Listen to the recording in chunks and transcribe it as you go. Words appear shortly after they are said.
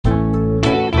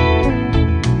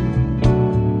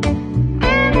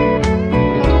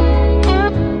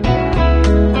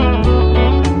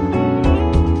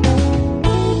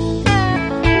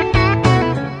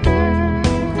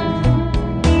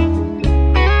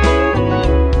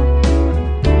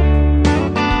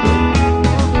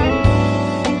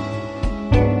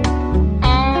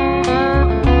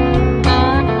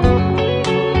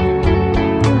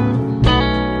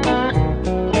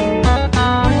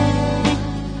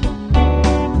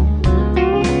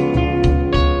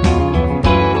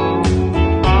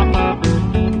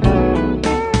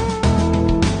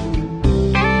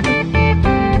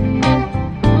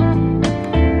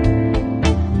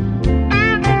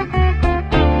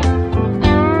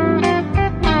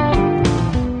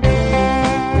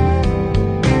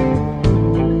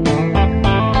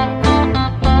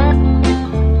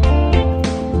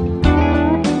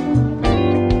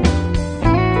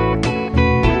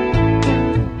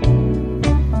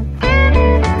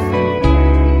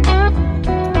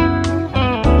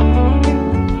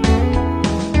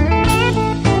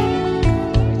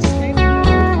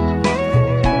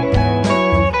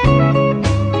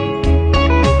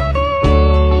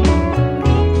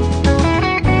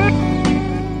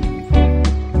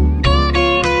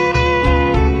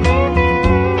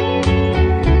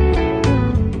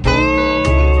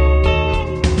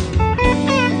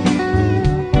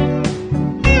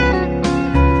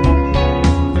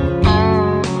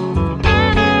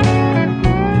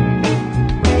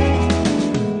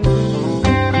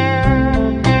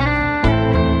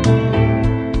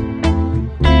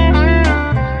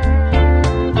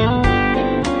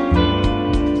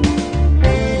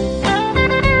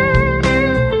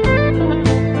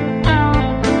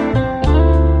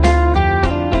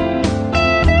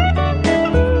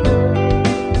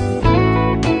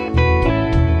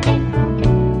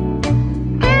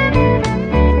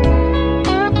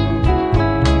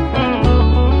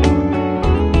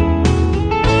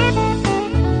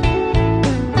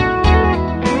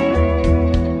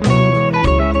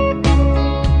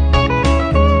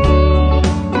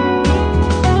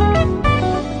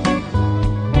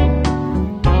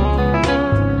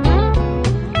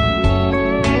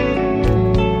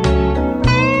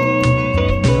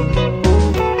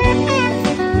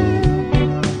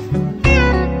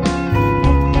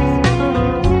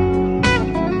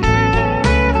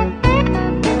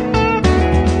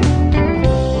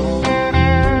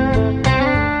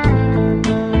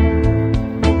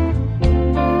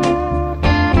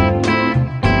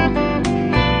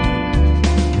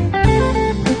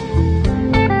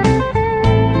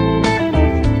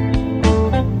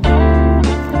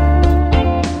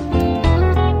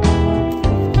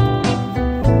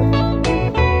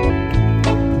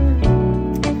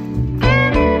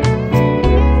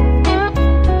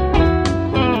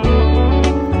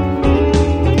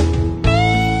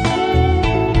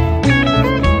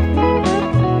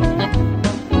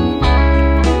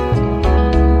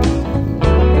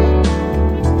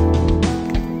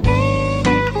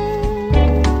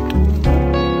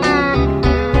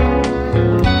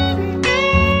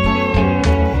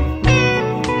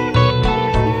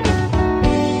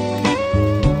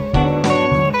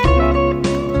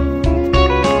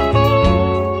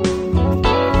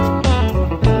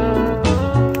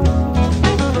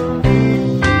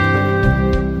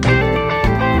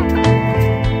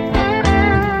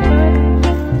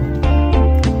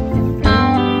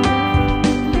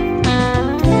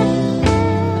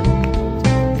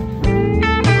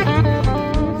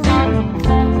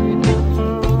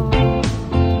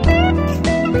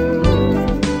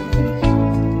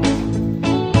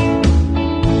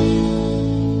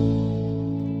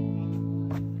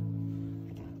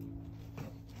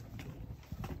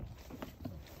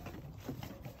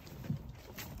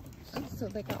so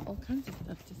they got all kinds of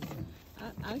stuff to see.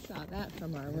 I saw that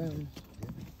from our room.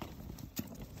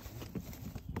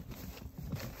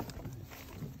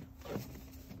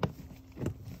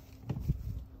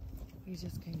 We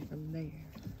just came from there.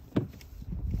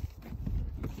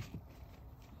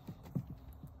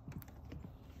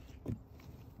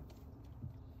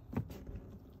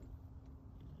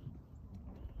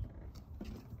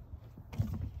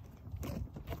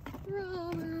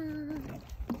 Robert!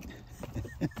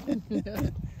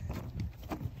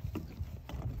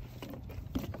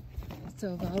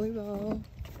 So volleyball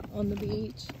on the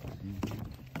beach.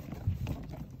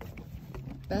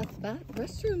 Bath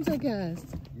restrooms, I guess.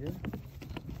 Yeah.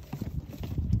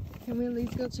 Can we at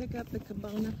least go check out the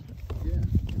cabana? Yeah.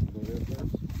 Go there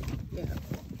first? Yeah.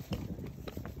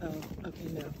 Oh, okay,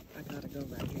 no. I gotta go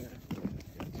right here.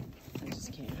 I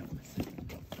just can't help myself.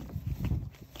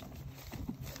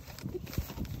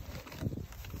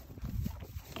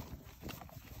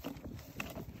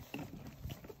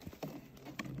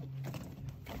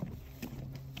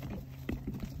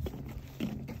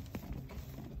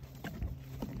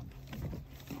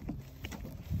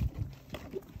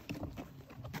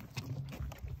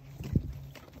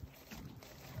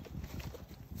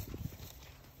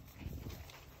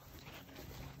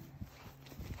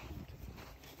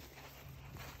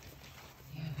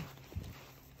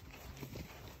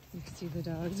 You can see the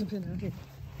dogs have been out here.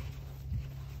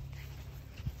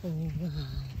 Oh, wow.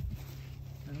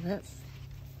 Now that's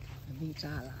the beach I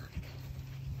like.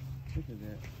 Look at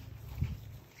that.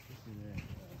 Look at that.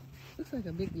 Looks like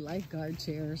a big lifeguard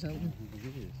chair or something. It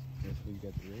is. That's where you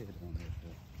got the red on there.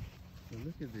 But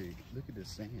look at the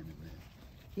sand in there.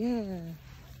 Yeah.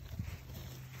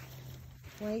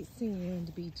 White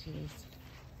sand beaches.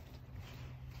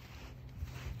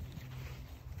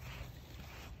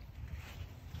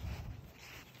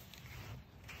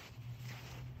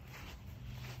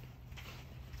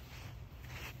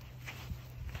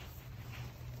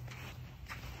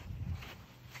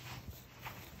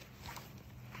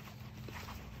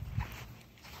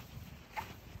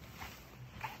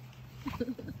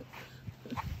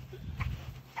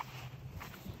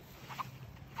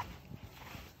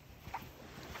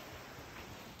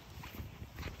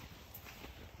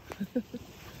 I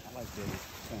like that it's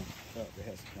come up. It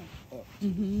has to come up.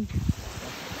 Mm-hmm.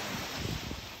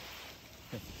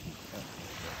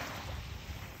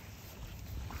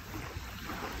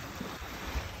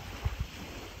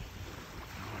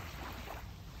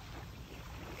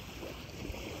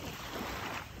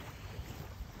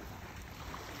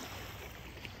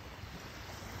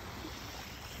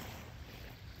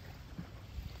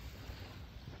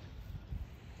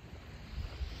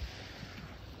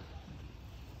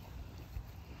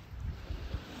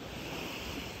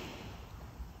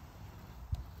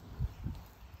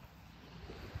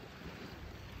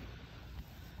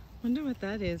 Wonder what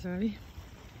that is, Robbie.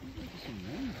 Some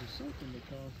rooms or something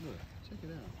because look, check it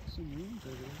out. Some rooms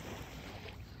over there.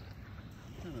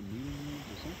 Some kind of meeting rooms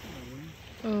or something over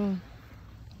there.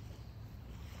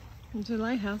 Oh. It's a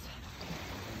lighthouse.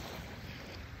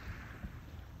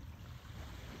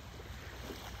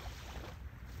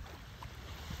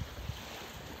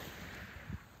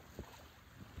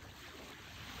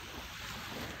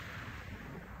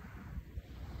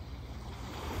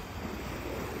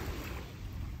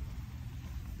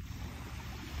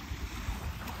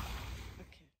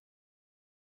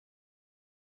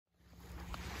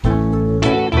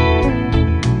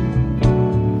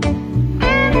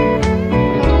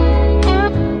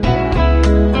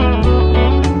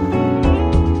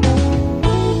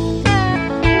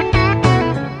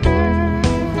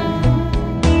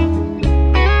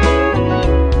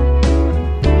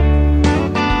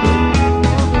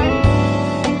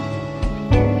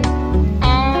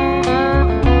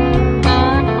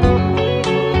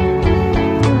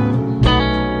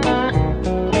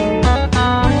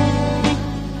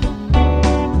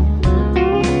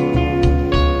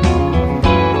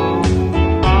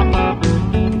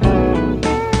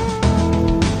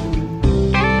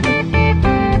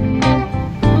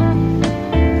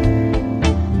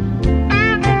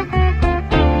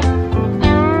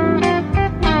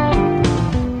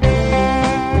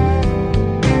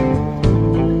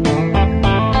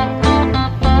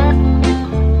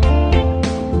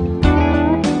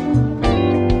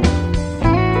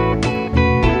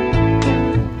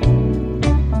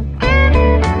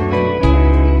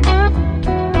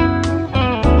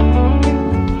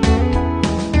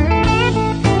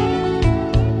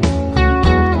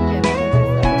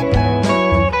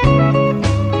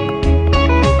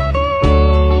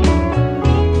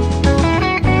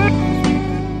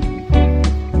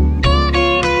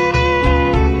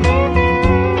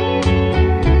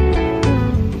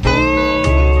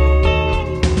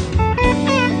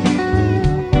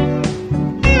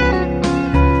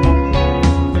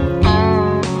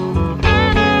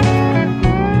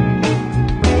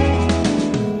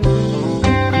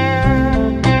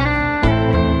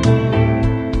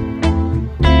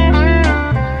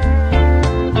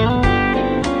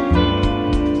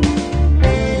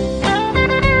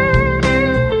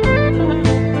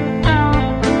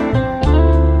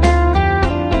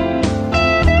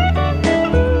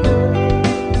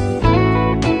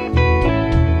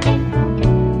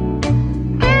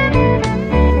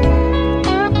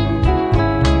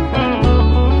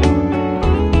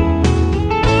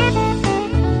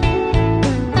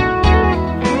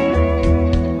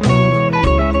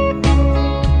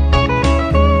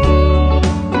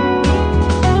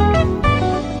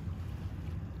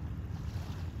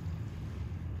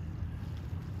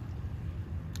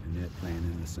 net playing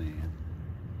in the sand.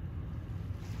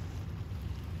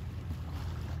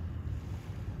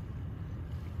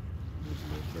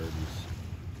 There's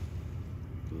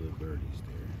little birdies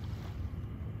there.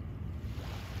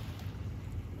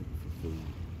 Looking for food.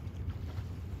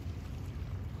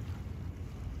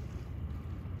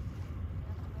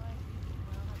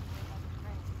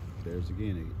 There's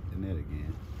again, the net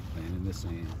again, playing in the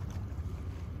sand.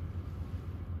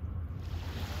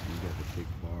 You got the big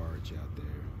barge out there.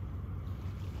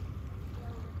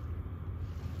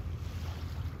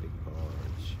 Big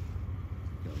barge.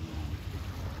 Look how long this big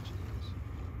barge is.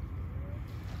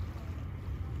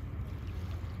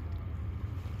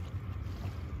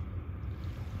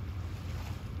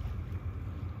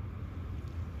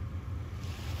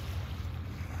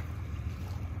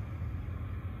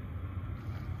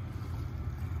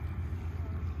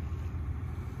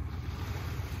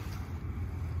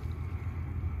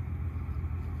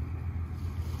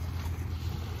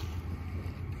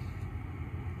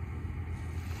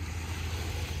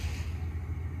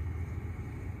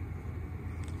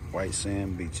 White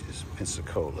sand beaches,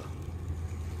 Pensacola.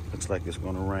 Looks like it's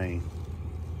gonna rain.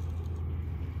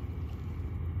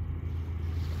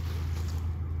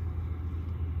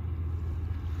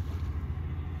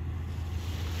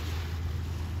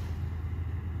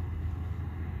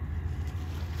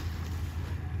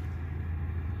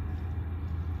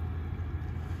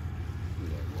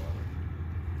 Look at that water.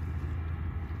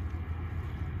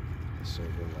 It's so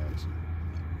relaxing.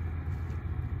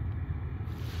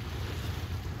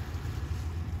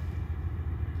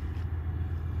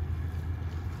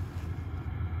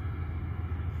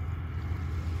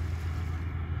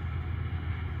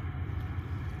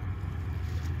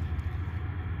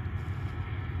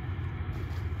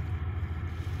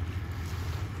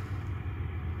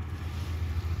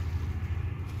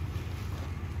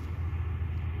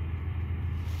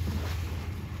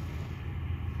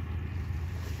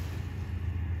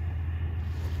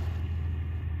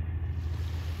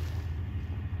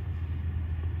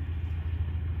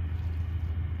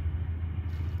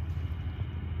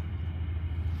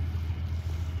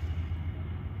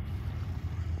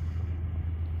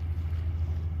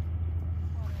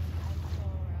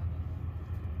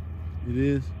 It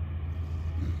is.